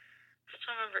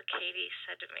also remember Katie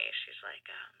said to me, she's like,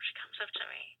 she comes up to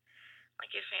me,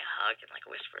 like gives me a hug and like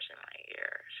whispers in my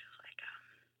ear. She was like,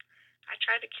 I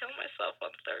tried to kill myself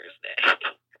on Thursday. I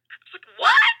was like,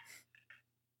 what?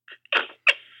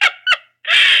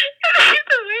 And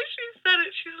the way she said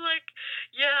it, she's like,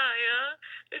 yeah,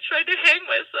 I tried to hang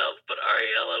myself, but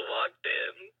Ariella walked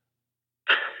in.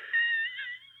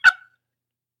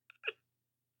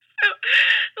 So,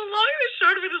 the long and the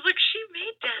short of it is, like, she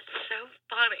made death so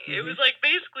funny. Mm-hmm. It was, like,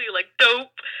 basically, like,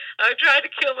 dope. I tried to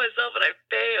kill myself, and I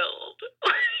failed.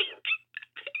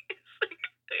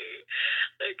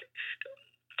 Like,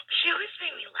 she always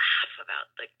made me laugh about,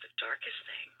 like, the darkest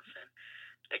things, and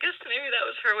I guess maybe that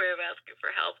was her way of asking for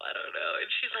help. I don't know.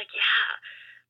 And she's like, yeah,